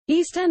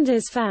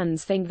EastEnders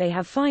fans think they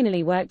have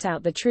finally worked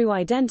out the true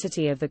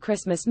identity of the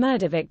Christmas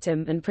murder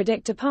victim and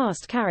predict a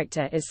past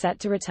character is set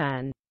to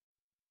return.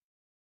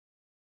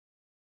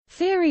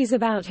 Theories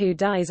about who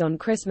dies on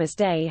Christmas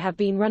Day have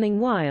been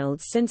running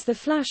wild since the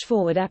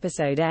flash-forward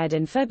episode aired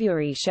in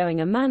February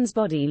showing a man's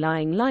body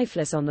lying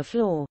lifeless on the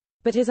floor,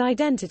 but his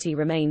identity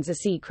remains a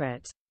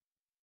secret.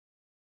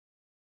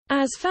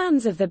 As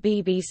fans of the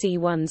BBC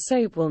One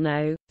soap will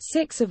know,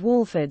 6 of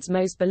Walford's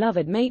most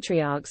beloved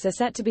matriarchs are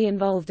set to be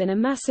involved in a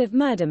massive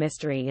murder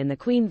mystery in the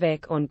Queen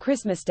Vic on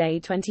Christmas Day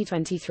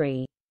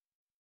 2023.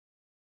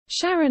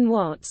 Sharon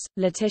Watts,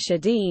 Letitia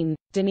Dean,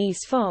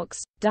 Denise Fox,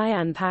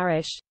 Diane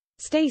Parrish,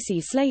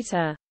 Stacey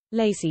Slater,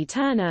 Lacey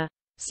Turner,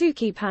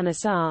 Suki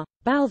Panesar,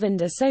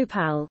 Balvinder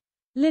Sopal,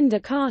 Linda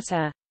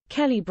Carter,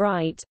 Kelly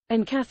Bright,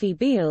 and Kathy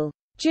Beale,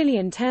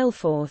 Gillian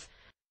Tailforth,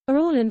 are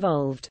all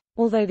involved,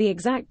 although the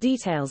exact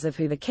details of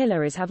who the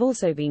killer is have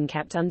also been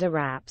kept under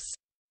wraps.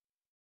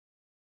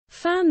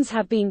 Fans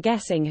have been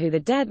guessing who the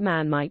dead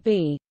man might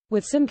be,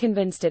 with some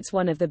convinced it's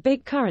one of the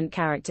big current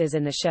characters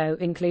in the show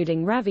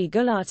including Ravi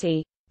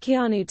Gulati,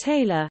 Keanu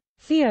Taylor,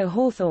 Theo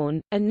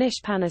Hawthorne, and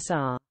Nish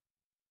Panesar.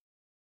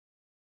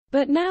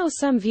 But now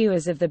some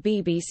viewers of the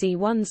BBC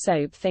One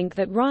soap think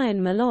that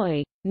Ryan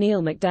Malloy,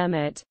 Neil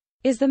McDermott,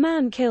 is the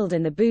man killed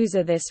in the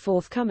boozer this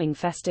forthcoming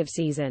festive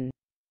season.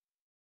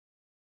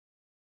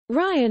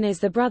 Ryan is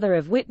the brother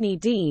of Whitney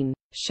Dean,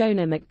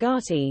 Shona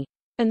McGarty,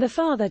 and the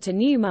father to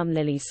new mum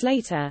Lily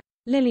Slater,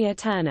 Lilia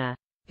Turner,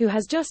 who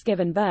has just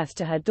given birth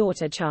to her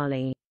daughter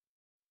Charlie.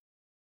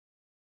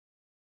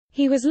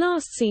 He was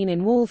last seen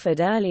in Walford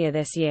earlier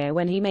this year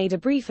when he made a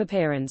brief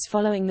appearance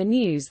following the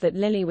news that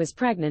Lily was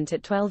pregnant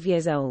at 12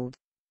 years old.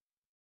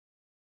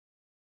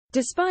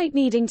 Despite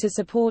needing to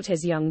support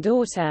his young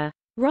daughter,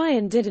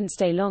 Ryan didn't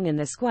stay long in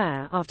the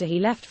square after he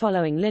left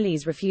following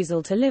Lily's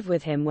refusal to live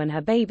with him when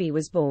her baby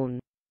was born.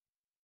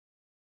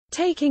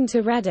 Taking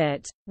to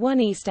Reddit, one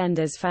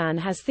EastEnders fan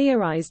has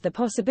theorized the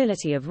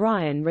possibility of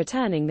Ryan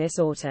returning this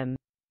autumn.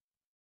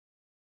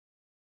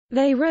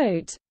 They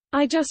wrote,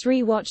 "I just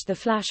re-watched the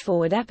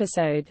flash-forward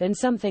episode and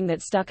something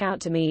that stuck out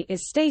to me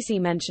is Stacey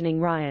mentioning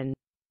Ryan.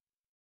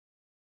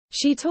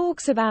 She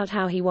talks about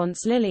how he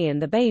wants Lily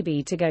and the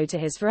baby to go to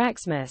his for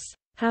Xmas,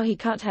 how he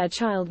cut her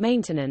child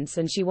maintenance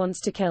and she wants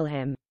to kill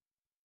him.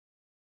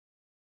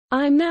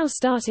 I'm now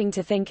starting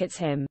to think it's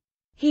him.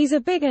 He's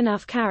a big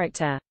enough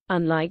character,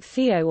 unlike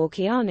Theo or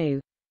Keanu,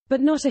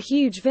 but not a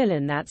huge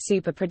villain that's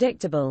super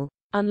predictable,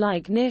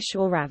 unlike Nish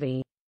or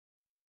Ravi.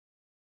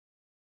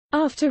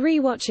 After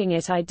rewatching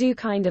it I do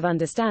kind of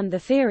understand the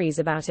theories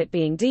about it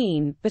being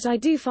Dean, but I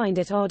do find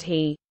it odd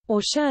he,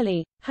 or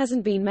Shirley,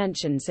 hasn't been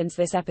mentioned since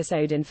this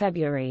episode in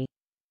February.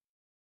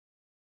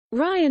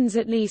 Ryan's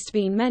at least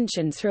been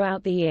mentioned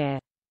throughout the year."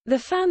 The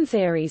fan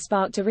theory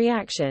sparked a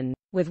reaction,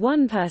 with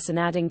one person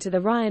adding to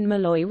the Ryan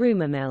Malloy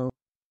rumor mill.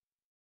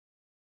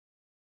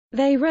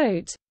 They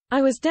wrote,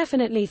 "I was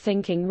definitely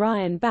thinking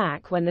Ryan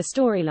back when the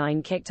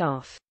storyline kicked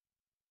off.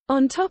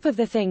 On top of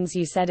the things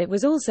you said, it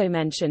was also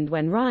mentioned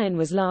when Ryan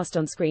was last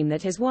on screen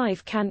that his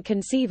wife can't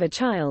conceive a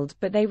child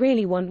but they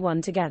really want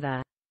one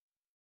together."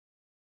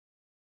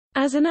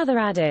 As another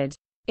added,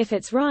 "If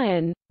it's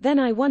Ryan, then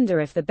I wonder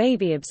if the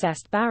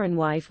baby-obsessed barren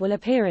wife will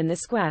appear in the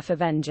square for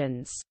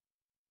vengeance."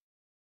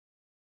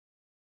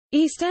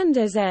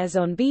 EastEnders airs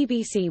on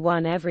BBC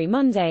One every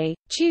Monday,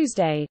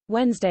 Tuesday,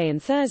 Wednesday and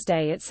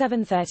Thursday at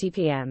 7:30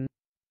 p.m.